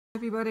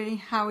Everybody,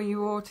 how are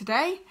you all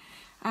today?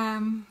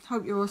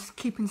 Hope you're all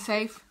keeping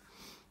safe,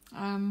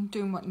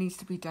 doing what needs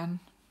to be done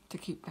to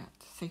keep that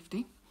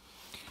safety.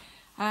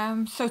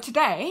 So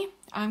today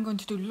I'm going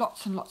to do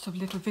lots and lots of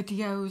little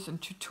videos and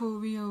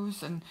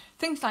tutorials and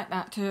things like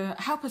that to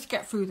help us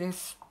get through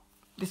this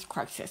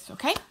crisis,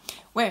 okay,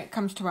 where it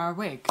comes to our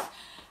wigs.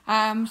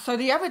 So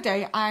the other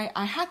day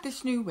I had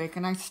this new wig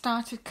and I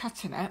started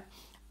cutting it,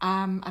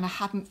 and I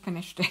hadn't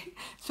finished it.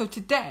 So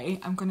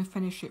today I'm going to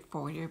finish it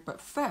for you, but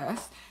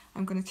first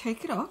I'm going to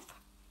take it off,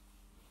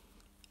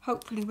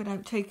 hopefully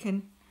without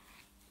taking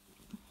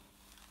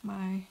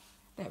my,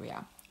 there we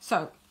are.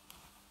 So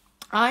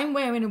I'm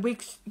wearing a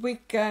wig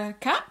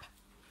cap,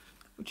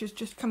 which is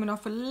just coming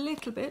off a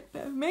little bit,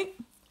 bear with me.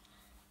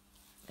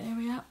 There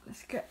we are,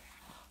 let's get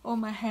all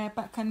my hair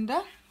back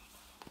under.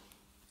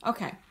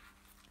 Okay,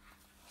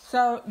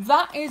 so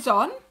that is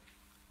on,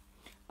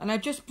 and I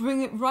just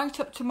bring it right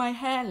up to my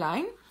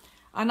hairline,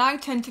 and I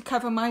tend to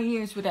cover my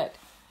ears with it.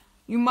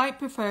 You might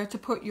prefer to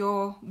put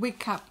your wig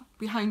cap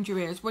behind your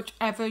ears,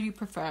 whichever you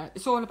prefer.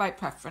 It's all about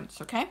preference,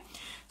 okay?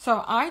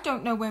 So I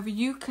don't know whether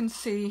you can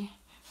see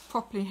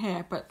properly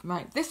here, but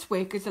right, this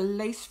wig is a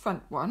lace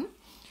front one,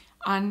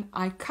 and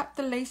I cut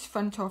the lace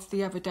front off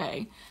the other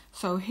day.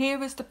 So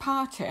here is the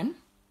parting,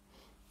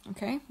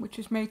 okay, which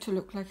is made to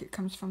look like it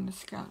comes from the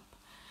scalp.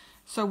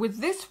 So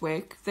with this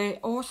wig, there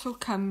also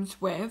comes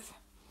with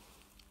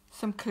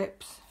some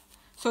clips.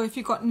 So if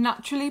you've got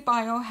naturally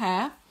bio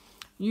hair,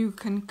 you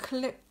can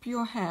clip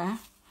your hair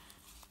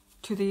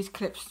to these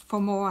clips for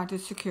more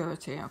added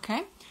security,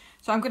 okay?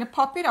 So I'm going to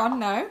pop it on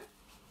now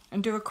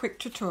and do a quick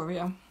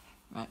tutorial.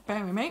 Right,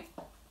 bear with me.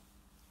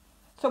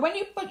 So when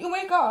you put your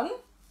wig on,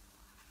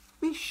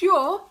 be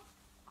sure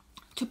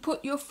to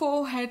put your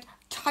forehead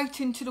tight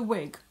into the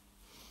wig,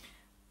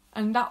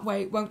 and that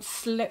way it won't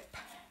slip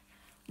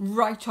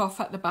right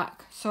off at the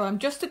back. So I'm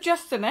just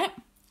adjusting it,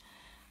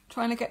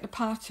 trying to get the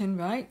parting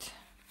right.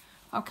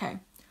 Okay,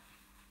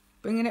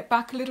 bringing it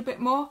back a little bit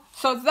more.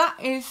 So that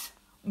is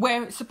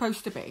where it's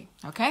supposed to be,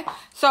 okay?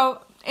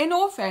 So in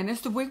all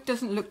fairness, the wig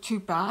doesn't look too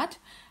bad.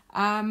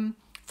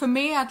 For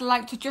me, I'd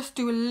like to just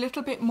do a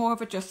little bit more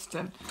of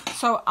adjusting.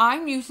 So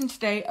I'm using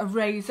today a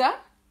razor,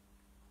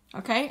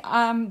 okay?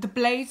 The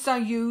blades I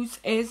use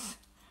is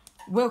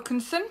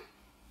Wilkinson,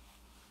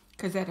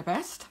 because they're the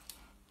best.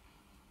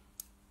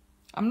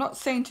 I'm not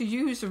saying to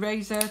use a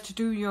razor to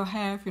do your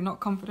hair if you're not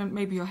confident.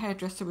 Maybe your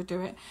hairdresser would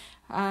do it.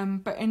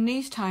 But in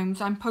these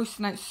times, I'm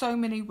posting out so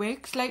many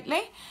wigs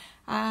lately.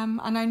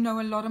 And I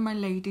know a lot of my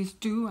ladies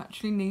do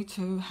actually need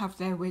to have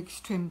their wigs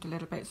trimmed a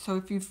little bit. So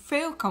if you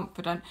feel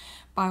confident,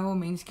 by all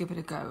means, give it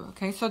a go.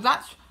 Okay, so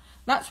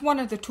that's one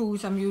of the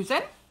tools I'm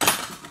using.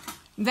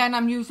 Then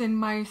I'm using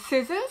my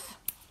scissors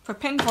for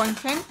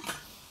pinpointing,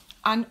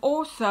 and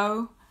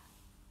also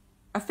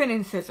a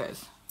thinning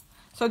scissors.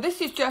 So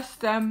this is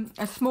just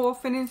a small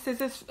thinning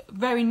scissors,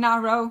 very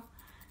narrow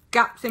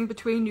gaps in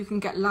between. You can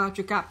get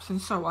larger gaps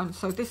and so on.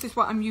 So this is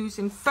what I'm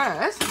using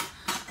first.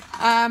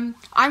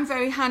 I'm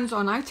very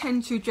hands-on. I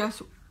tend to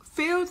just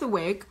feel the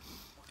wig,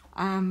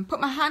 put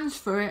my hands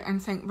through it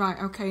and think, right,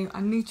 okay,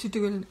 I need to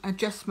do an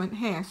adjustment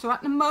here. So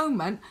at the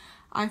moment,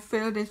 I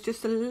feel there's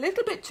just a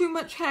little bit too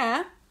much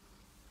hair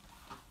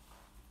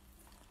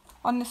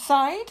on the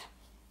side.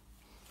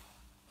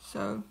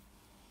 So,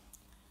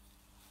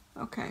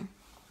 okay.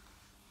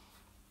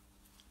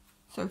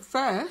 So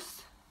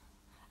first,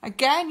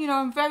 again, you know,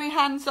 I'm very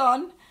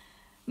hands-on,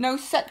 no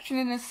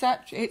sectioning as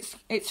such.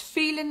 It's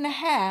feeling the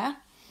hair,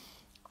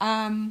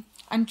 and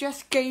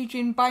just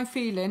gauging by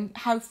feeling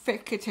how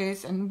thick it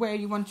is and where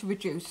you want to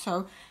reduce.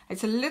 So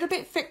it's a little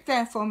bit thick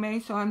there for me,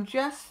 so I'm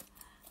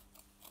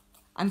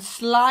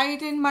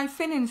sliding my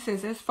thinning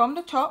scissors from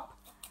the top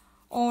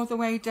all the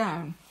way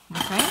down,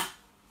 okay?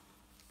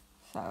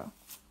 So,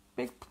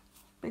 big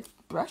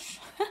brush,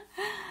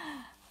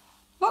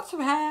 lots of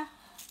hair.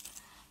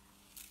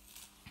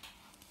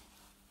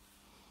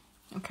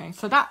 Okay,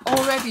 so that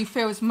already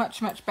feels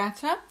much, much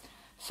better.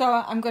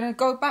 So I'm going to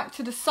go back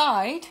to the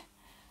side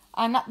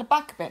and at the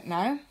back a bit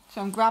now. So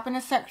I'm grabbing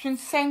a section,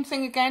 same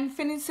thing again,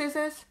 thinning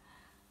scissors,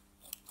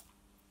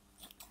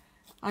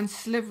 and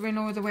slithering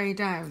all the way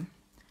down.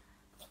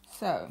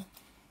 So,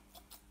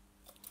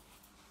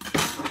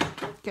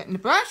 getting the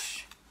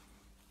brush.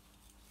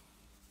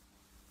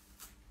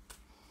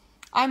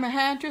 I'm a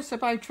hairdresser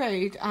by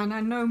trade, and I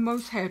know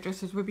most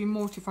hairdressers would be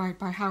mortified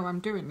by how I'm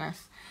doing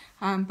this.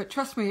 But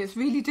trust me, it's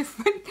really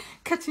different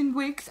cutting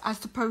wigs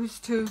as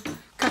opposed to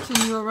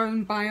cutting your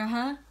own bio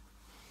hair.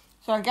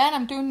 So again,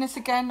 I'm doing this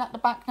again at the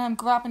back now. I'm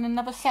grabbing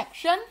another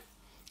section,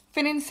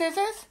 thinning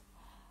scissors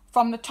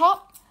from the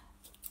top,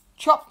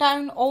 chop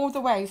down all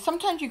the way.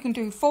 Sometimes you can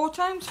do 4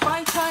 times,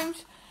 5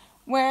 times,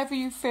 wherever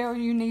you feel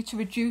you need to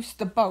reduce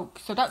the bulk.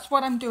 So that's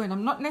what I'm doing.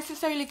 I'm not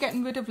necessarily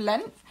getting rid of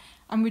length.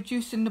 I'm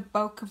reducing the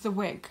bulk of the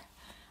wig.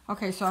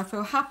 Okay, so I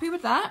feel happy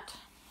with that.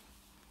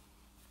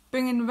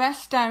 Bringing the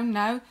rest down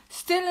now.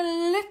 Still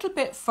a little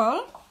bit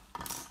full.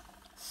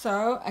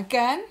 So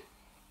again,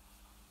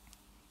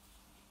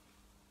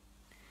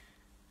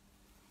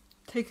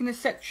 taking a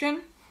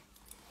section,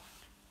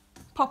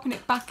 popping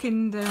it back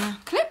in the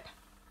clip.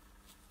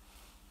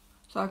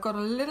 So I've got a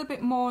little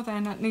bit more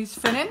then that needs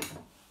filling.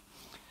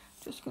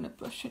 Just going to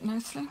brush it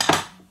nicely.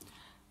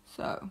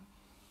 So,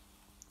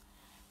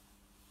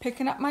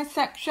 picking up my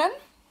section.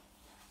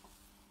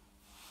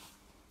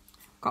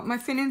 Got my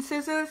filling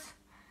scissors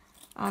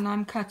and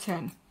I'm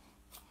cutting.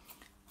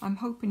 I'm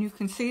hoping you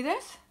can see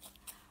this.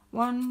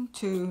 1,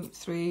 2,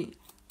 3,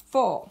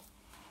 4.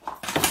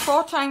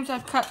 4 times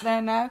I've cut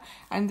there now,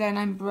 and then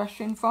I'm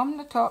brushing from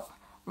the top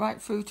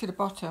right through to the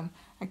bottom.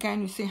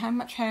 Again, you see how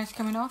much hair is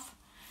coming off?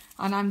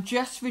 And I'm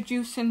just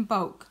reducing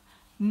bulk,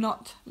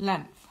 not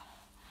length.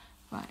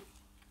 Right.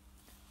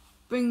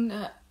 Bring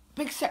the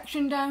big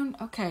section down.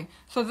 Okay,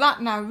 so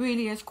that now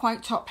really is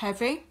quite top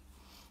heavy.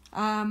 So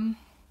I'm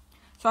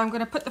going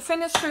to put the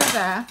thinners through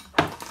there.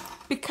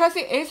 Because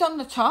it is on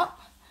the top,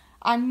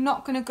 I'm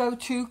not going to go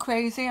too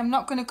crazy. I'm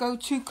not going to go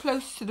too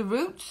close to the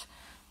roots.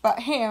 But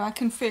here I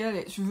can feel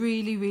it's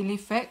really, really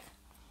thick.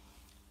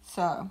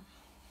 So,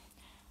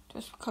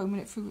 just combing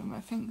it through with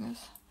my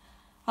fingers.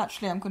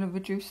 Actually, I'm going to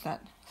reduce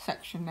that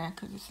section there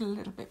because it's a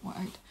little bit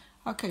wide.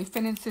 Okay,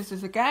 thinning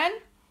scissors again.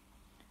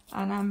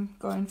 And I'm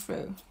going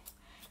through.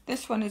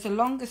 This one is a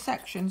longer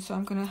section, so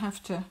I'm going to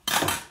have to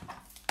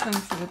comb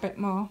through a bit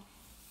more.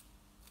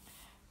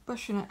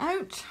 Brushing it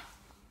out.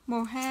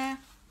 More hair.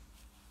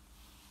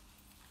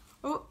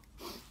 Oh,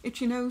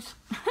 itchy nose.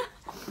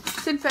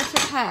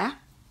 Synthetic hair.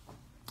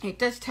 It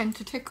does tend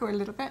to tickle a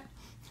little bit.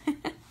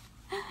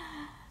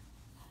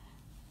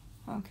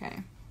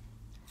 Okay.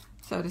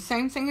 So the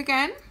same thing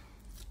again.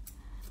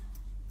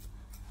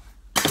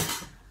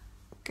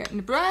 Getting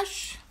the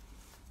brush.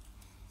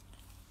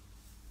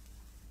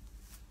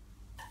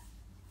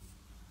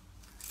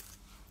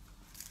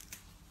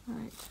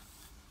 Right.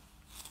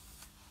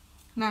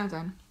 Now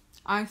then,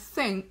 I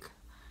think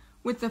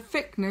with the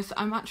thickness,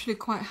 I'm actually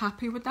quite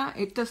happy with that.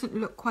 It doesn't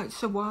look quite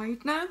so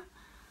wide now.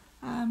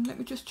 Let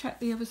me just check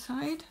the other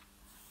side.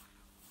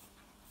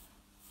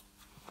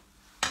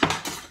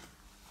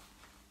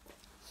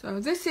 So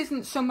this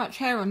isn't so much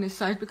hair on this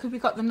side because we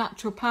got the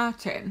natural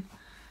part in.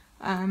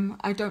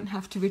 I don't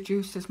have to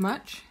reduce as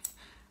much,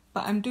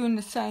 but I'm doing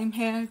the same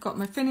here. Got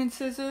my thinning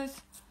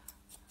scissors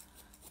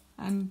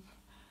and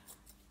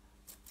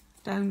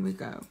down we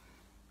go.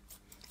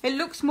 It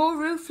looks more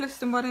ruthless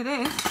than what it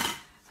is.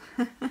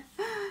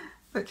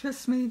 But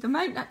trust me, the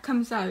amount that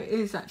comes out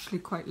is actually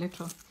quite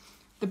little.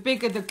 The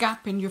bigger the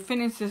gap in your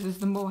thinning scissors,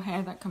 the more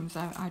hair that comes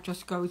out. I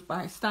just goes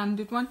by a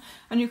standard one.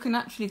 And you can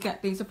actually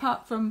get these,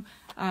 apart from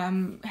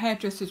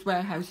hairdressers'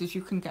 warehouses,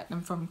 you can get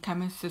them from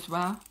chemists as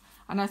well.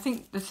 And I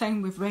think the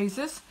same with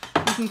razors.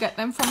 You can get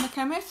them from the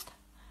chemist.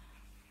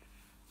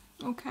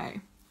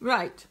 Okay,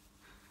 right.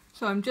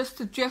 So I'm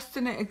just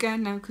adjusting it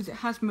again now because it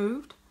has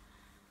moved.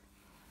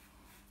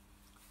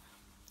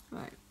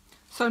 Right.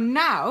 So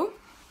now,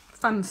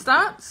 fun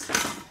starts.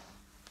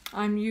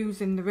 I'm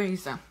using the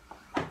razor.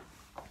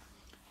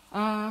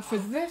 For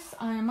this,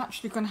 I am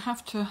actually going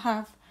to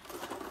have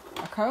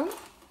a comb.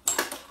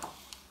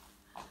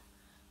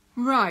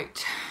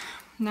 Right,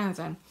 now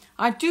then,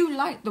 I do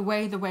like the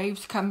way the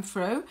waves come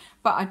through,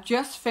 but I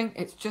just think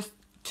it's just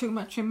too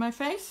much in my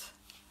face.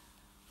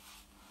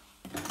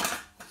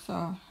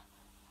 So,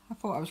 I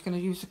thought I was going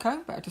to use the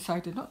comb, but I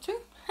decided not to.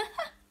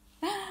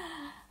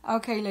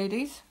 Okay,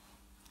 ladies.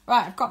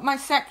 Right, I've got my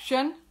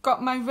section,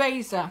 got my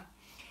razor.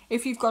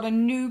 If you've got a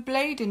new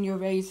blade in your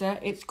razor,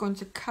 it's going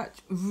to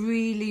cut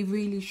really,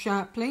 really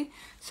sharply.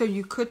 So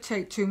you could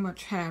take too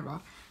much hair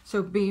off.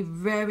 So be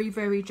very,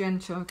 very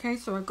gentle, okay?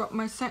 So I've got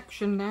my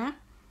section there.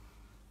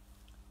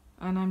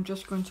 And I'm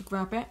just going to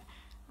grab it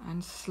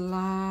and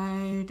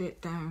slide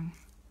it down.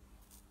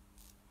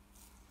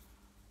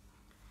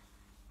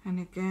 And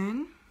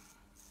again.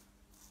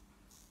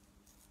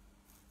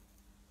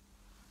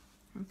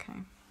 Okay.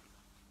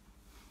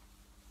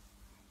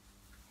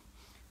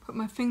 Put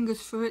my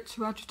fingers through it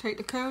to agitate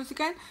the curls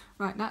again.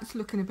 Right, that's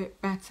looking a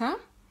bit better. I'm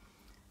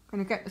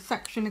going to get the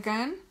section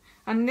again.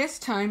 And this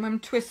time I'm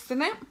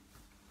twisting it.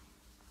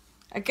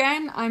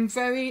 Again,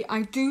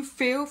 I do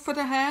feel for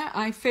the hair.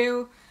 I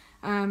feel,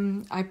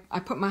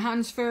 I put my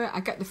hands through it. I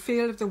get the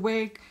feel of the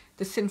wig,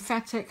 the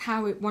synthetic,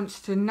 how it wants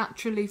to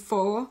naturally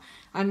fall.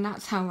 And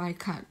that's how I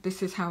cut.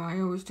 This is how I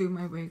always do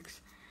my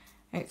wigs.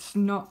 It's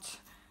not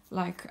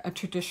like a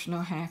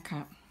traditional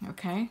haircut,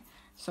 okay?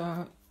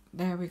 So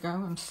there we go.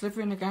 I'm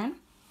slithering again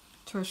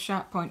to a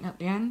sharp point at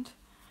the end.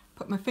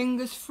 Put my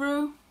fingers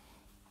through.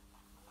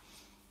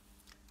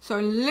 So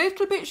a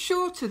little bit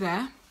shorter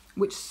there,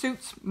 which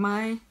suits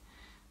my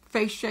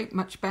face shape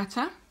much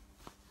better.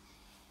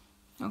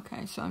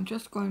 Okay, so I'm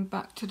just going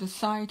back to the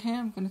side here.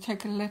 I'm going to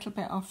take a little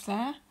bit off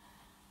there.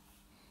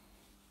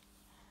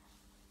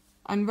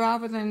 And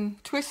rather than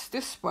twist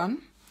this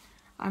one,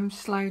 I'm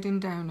sliding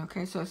down.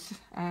 Okay, so it's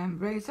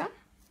razor.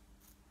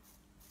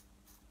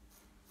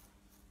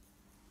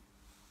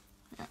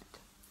 Right.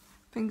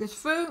 Fingers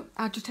through,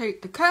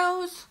 agitate the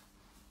curls.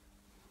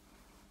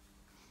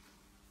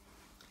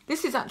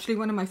 This is actually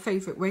one of my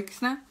favourite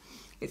wigs now.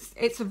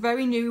 It's a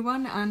very new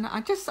one, and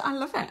I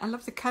love it. I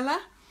love the colour.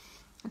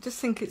 I just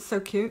think it's so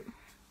cute.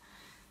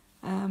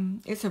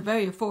 It's a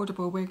very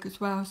affordable wig as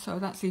well, so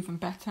that's even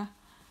better.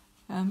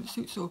 It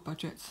suits all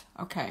budgets.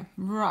 Okay,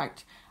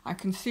 right. I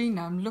can see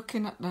now, I'm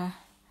looking at the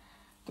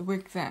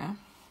wig there.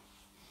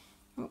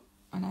 Oh,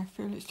 and I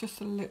feel it's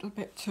just a little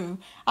bit too...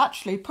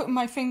 Actually, putting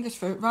my fingers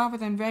through it, rather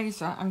than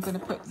razor, I'm going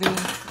to put the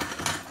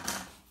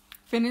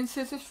thinning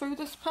scissors through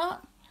this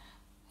part.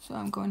 So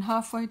I'm going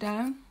halfway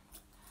down.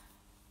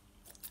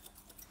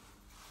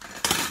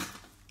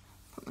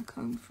 Put my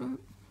comb through.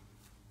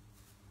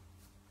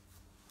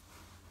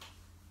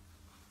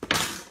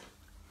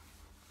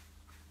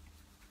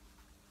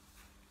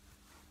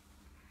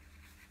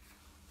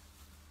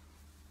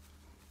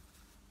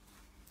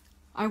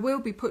 I will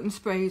be putting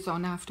sprays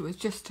on afterwards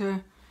just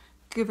to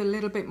give a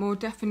little bit more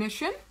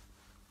definition.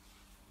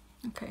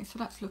 Okay, so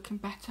that's looking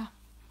better.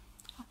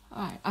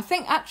 Alright, I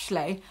think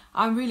actually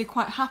I'm really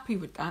quite happy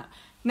with that.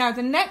 Now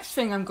the next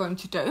thing I'm going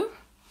to do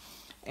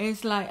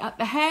is like at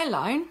the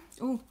hairline,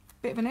 oh,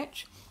 bit of an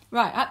itch.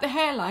 Right, at the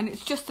hairline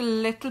it's just a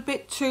little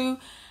bit too,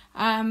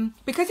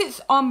 because it's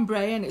ombre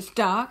and it's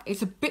dark,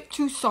 it's a bit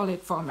too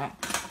solid for me.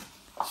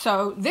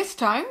 So this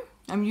time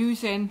I'm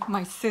using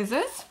my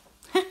scissors.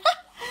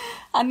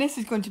 And this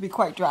is going to be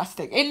quite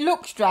drastic. It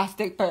looks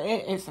drastic, but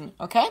it isn't,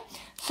 okay?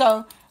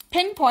 So,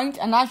 pinpoint,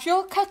 and as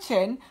you're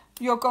cutting,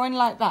 you're going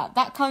like that.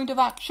 That kind of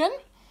action.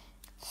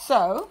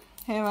 So,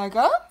 here I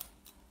go.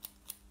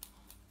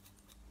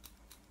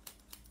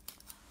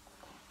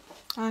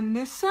 And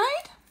this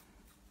side.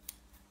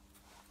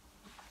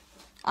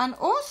 And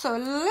also a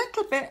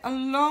little bit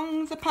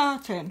along the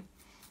parting,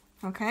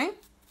 okay?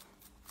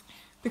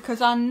 Because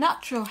our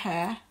natural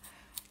hair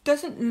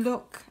doesn't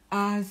look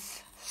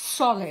as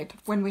solid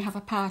when we have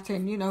a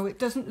parting, you know, it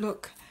doesn't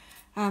look,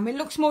 it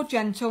looks more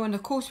gentle, and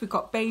of course we've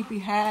got baby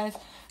hairs,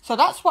 so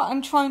that's what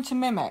I'm trying to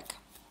mimic,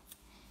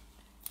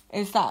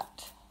 is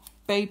that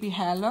baby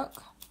hair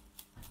look.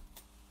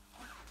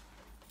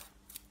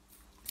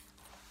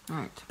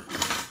 Right,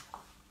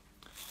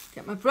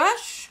 get my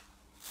brush.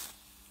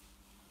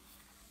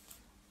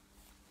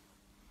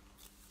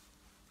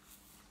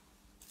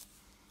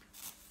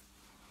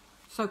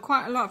 So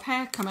quite a lot of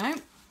hair come out,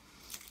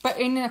 but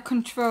in a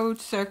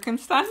controlled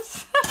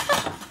circumstance.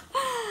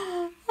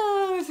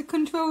 Oh, as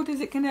controlled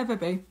as it can ever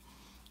be.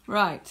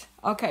 Right,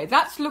 okay,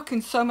 that's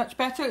looking so much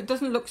better. It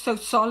doesn't look so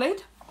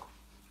solid.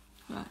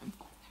 Right,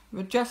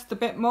 adjust a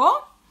bit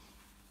more.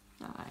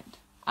 Right,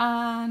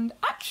 and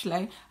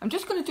actually, I'm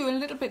just going to do a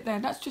little bit there.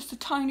 That's just a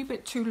tiny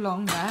bit too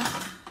long there.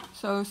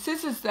 So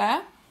scissors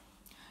there,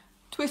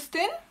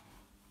 twisting.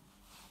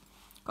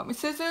 Got my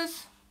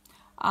scissors,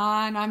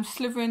 and I'm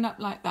slithering up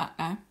like that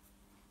now.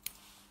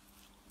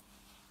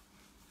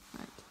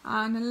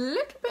 And a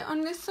little bit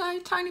on this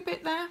side, tiny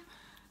bit there.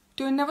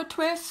 Do another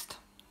twist.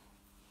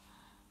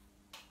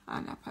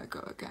 And up I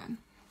go again.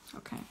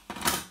 Okay.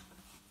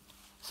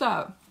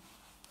 So,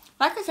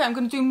 like I said, I'm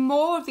going to do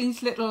more of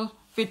these little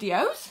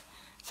videos.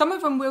 Some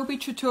of them will be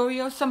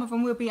tutorials, some of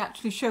them will be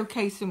actually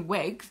showcasing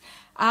wigs.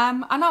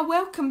 And I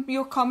welcome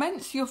your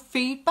comments, your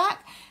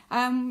feedback.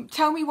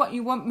 Tell me what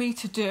you want me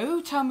to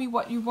do. Tell me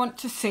what you want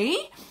to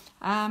see.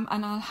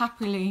 And I'll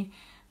happily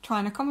try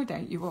and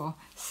accommodate you all.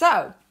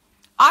 So,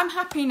 I'm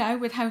happy now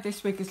with how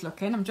this wig is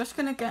looking. I'm just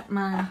going to get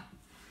my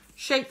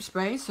shape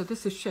spray. So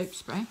this is shape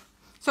spray.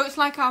 So it's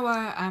like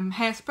our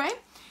hairspray.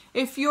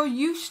 If you're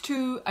used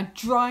to a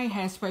dry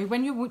hairspray,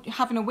 when you're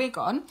having a wig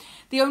on,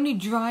 the only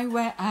dry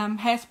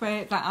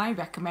hairspray that I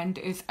recommend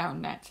is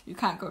Elnet. You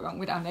can't go wrong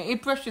with Elnet.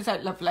 It brushes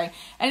out lovely.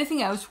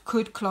 Anything else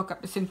could clog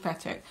up the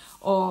synthetic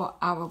or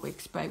our wig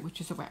spray,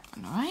 which is a wet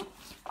one, all right?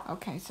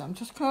 Okay, so I'm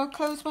just going to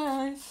close my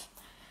eyes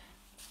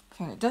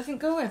so it doesn't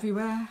go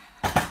everywhere.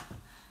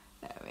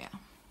 There we are.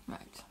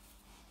 Right,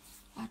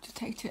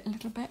 agitate it a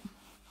little bit.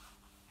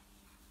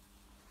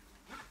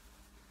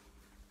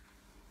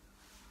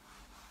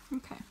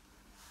 Okay,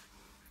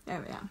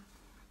 there we are.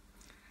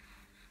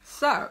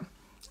 So,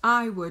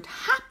 I would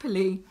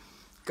happily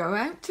go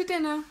out to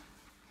dinner,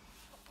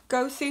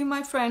 go see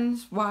my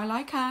friends while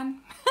I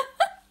can,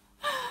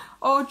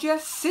 or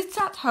just sit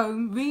at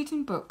home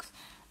reading books,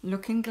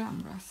 looking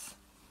glamorous.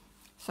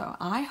 So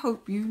I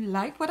hope you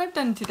like what I've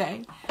done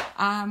today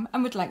and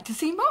would like to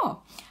see more.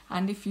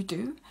 And if you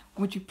do,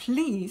 would you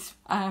please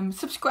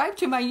subscribe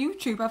to my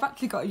YouTube? I've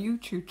actually got a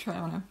YouTube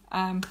channel.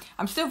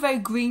 I'm still very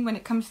green when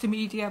it comes to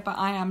media, but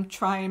I am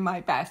trying my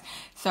best.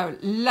 So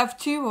love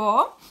to you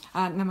all.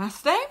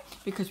 Namaste,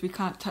 because we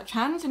can't touch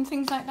hands and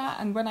things like that.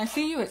 And when I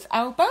see you, it's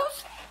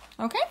elbows.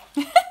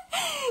 Okay?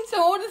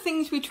 So all the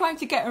things we try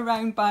to get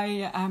around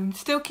by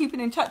still keeping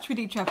in touch with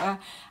each other.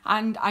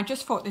 And I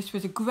just thought this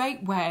was a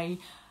great way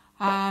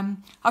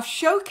of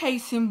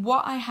showcasing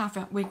what I have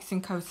at Wigs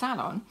 & Co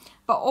Salon,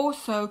 but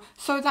also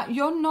so that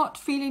you're not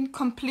feeling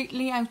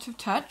completely out of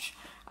touch.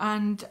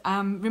 And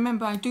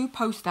remember, I do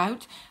post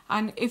out,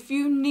 and if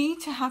you need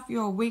to have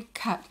your wig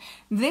cut,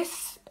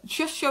 this,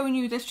 just showing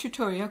you this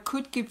tutorial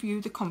could give you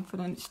the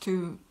confidence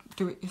to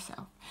do it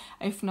yourself.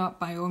 If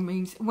not, by all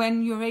means,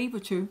 when you're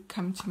able to,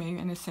 come to me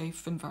in a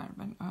safe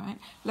environment. All right,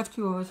 love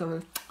to you all as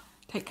always.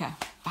 Take care.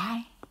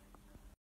 Bye.